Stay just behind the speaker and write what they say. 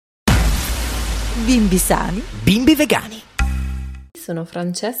Bimbi sani, bimbi vegani. Sono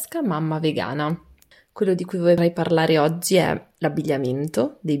Francesca, mamma vegana. Quello di cui vorrei parlare oggi è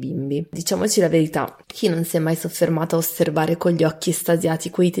l'abbigliamento dei bimbi. Diciamoci la verità, chi non si è mai soffermato a osservare con gli occhi estasiati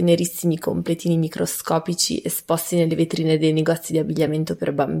quei tenerissimi completini microscopici esposti nelle vetrine dei negozi di abbigliamento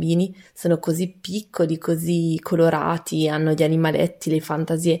per bambini? Sono così piccoli, così colorati, hanno gli animaletti, le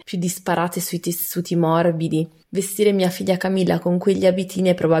fantasie più disparate sui tessuti morbidi. Vestire mia figlia Camilla con quegli abitini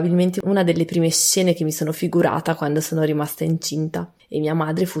è probabilmente una delle prime scene che mi sono figurata quando sono rimasta incinta. E mia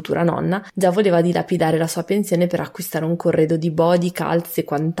madre, futura nonna, già voleva dilapidare la sua pensione per acquistare un corredo di body, calze e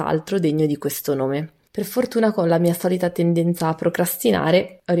quant'altro degno di questo nome. Per fortuna, con la mia solita tendenza a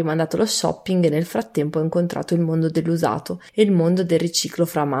procrastinare, ho rimandato lo shopping e nel frattempo ho incontrato il mondo dell'usato e il mondo del riciclo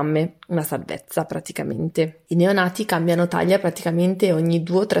fra mamme, una salvezza praticamente. I neonati cambiano taglia praticamente ogni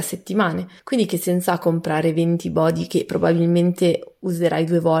 2 o 3 settimane, quindi che senza comprare 20 body che probabilmente userai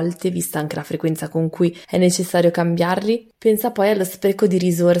 2 volte, vista anche la frequenza con cui è necessario cambiarli. Pensa poi allo spreco di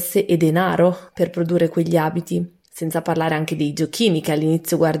risorse e denaro per produrre quegli abiti. Senza parlare anche dei giochini che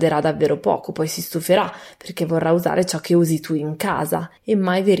all'inizio guarderà davvero poco, poi si stuferà perché vorrà usare ciò che usi tu in casa e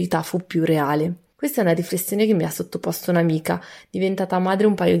mai verità fu più reale. Questa è una riflessione che mi ha sottoposto un'amica, diventata madre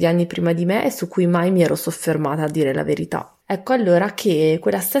un paio di anni prima di me e su cui mai mi ero soffermata a dire la verità. Ecco allora che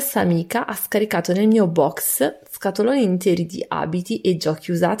quella stessa amica ha scaricato nel mio box scatoloni interi di abiti e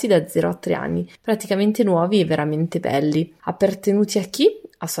giochi usati da 0 a 3 anni, praticamente nuovi e veramente belli. Appartenuti a chi?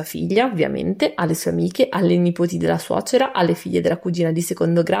 A sua figlia, ovviamente, alle sue amiche, alle nipoti della suocera, alle figlie della cugina di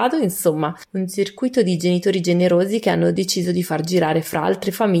secondo grado, insomma, un circuito di genitori generosi che hanno deciso di far girare fra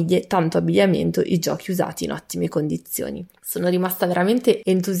altre famiglie tanto abbigliamento e giochi usati in ottime condizioni. Sono rimasta veramente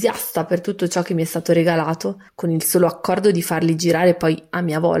entusiasta per tutto ciò che mi è stato regalato, con il solo accordo di farli girare poi a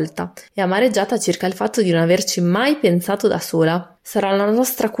mia volta, e amareggiata circa il fatto di non averci mai pensato da sola. Sarà la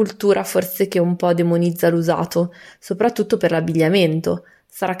nostra cultura forse che un po' demonizza l'usato, soprattutto per l'abbigliamento.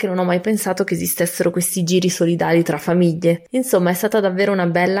 Sarà che non ho mai pensato che esistessero questi giri solidali tra famiglie. Insomma, è stata davvero una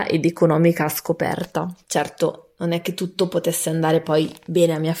bella ed economica scoperta. Certo, non è che tutto potesse andare poi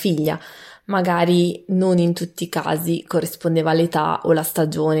bene a mia figlia. Magari non in tutti i casi corrispondeva l'età o la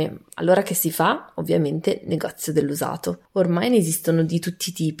stagione. Allora che si fa? Ovviamente negozio dell'usato. Ormai ne esistono di tutti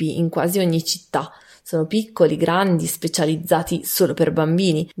i tipi in quasi ogni città. Sono piccoli, grandi, specializzati solo per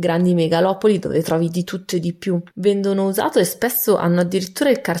bambini, grandi megalopoli dove trovi di tutto e di più. Vendono usato e spesso hanno addirittura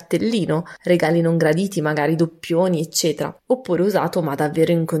il cartellino, regali non graditi, magari doppioni, eccetera. Oppure usato ma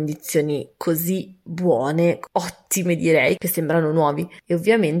davvero in condizioni così buone, ottime direi, che sembrano nuovi. E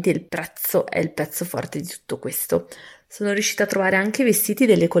ovviamente il prezzo è il pezzo forte di tutto questo. Sono riuscita a trovare anche vestiti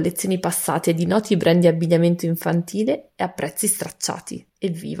delle collezioni passate di noti brand di abbigliamento infantile e a prezzi stracciati.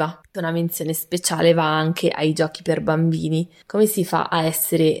 Evviva! Una menzione speciale va anche ai giochi per bambini. Come si fa a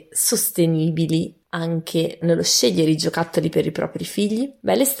essere sostenibili anche nello scegliere i giocattoli per i propri figli?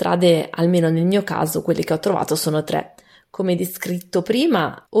 Beh, le strade, almeno nel mio caso, quelle che ho trovato sono 3. Come descritto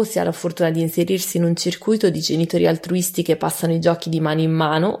prima, o si ha la fortuna di inserirsi in un circuito di genitori altruisti che passano i giochi di mano in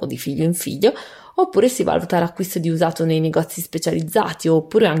mano o di figlio in figlio, oppure si valuta l'acquisto di usato nei negozi specializzati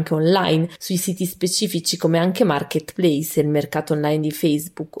oppure anche online sui siti specifici come anche Marketplace, il mercato online di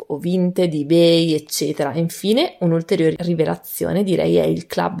Facebook o Vinted, eBay, eccetera. Infine, un'ulteriore rivelazione direi è il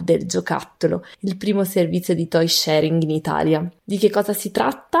Club del Giocattolo, il primo servizio di toy sharing in Italia. Di che cosa si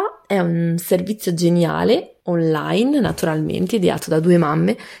tratta? È un servizio geniale online, naturalmente, ideato da 2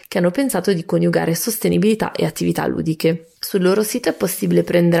 mamme che hanno pensato di coniugare sostenibilità e attività ludiche. Sul loro sito è possibile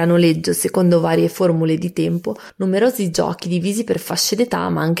prendere a noleggio, secondo varie formule di tempo, numerosi giochi divisi per fasce d'età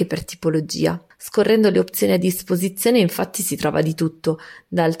ma anche per tipologia. Scorrendo le opzioni a disposizione infatti si trova di tutto,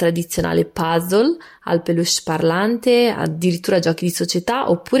 dal tradizionale puzzle al peluche parlante, addirittura giochi di società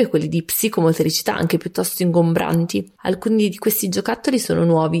oppure quelli di psicomotricità anche piuttosto ingombranti. Alcuni di questi giocattoli sono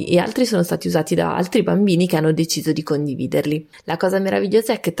nuovi e altri sono stati usati da altri bambini che hanno deciso di condividerli. La cosa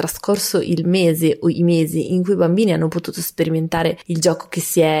meravigliosa è che trascorso il mese o i mesi in cui i bambini hanno potuto sperimentare il gioco che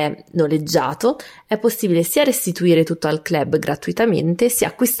si è noleggiato, è possibile sia restituire tutto al club gratuitamente, sia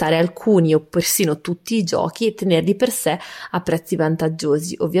acquistare alcuni o persino tutti i giochi e tenerli per sé a prezzi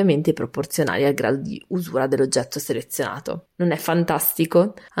vantaggiosi, ovviamente proporzionali al grado di usura dell'oggetto selezionato. Non è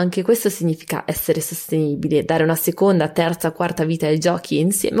fantastico? Anche questo significa essere sostenibile, dare una seconda, terza, quarta vita ai giochi e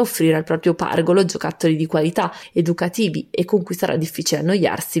insieme offrire al proprio pargolo giocattoli di qualità, educativi e con cui sarà difficile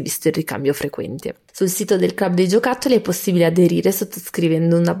annoiarsi visto il ricambio frequente. Sul sito del Club dei Giocattoli è possibile aderire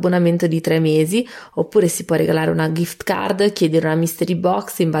sottoscrivendo un abbonamento di 3 mesi, oppure si può regalare una gift card, chiedere una mystery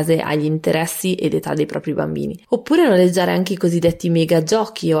box in base agli interessi ed età dei propri bambini, oppure noleggiare anche i cosiddetti mega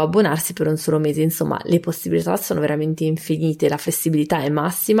giochi o abbonarsi per un solo mese. Insomma, le possibilità sono veramente infinite, la flessibilità è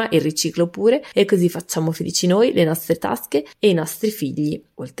massima, il riciclo pure, e così facciamo felici noi, le nostre tasche e i nostri figli,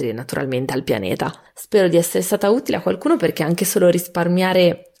 oltre naturalmente al pianeta. Spero di essere stata utile a qualcuno, perché anche solo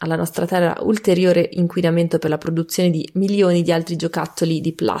risparmiare alla nostra terra ulteriore inquinamento per la produzione di milioni di altri giocattoli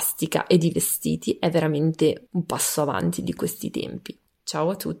di plastica e di vestiti è veramente un passo avanti di questi tempi. Ciao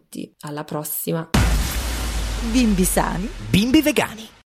a tutti, alla prossima! Bimbi sani, bimbi vegani.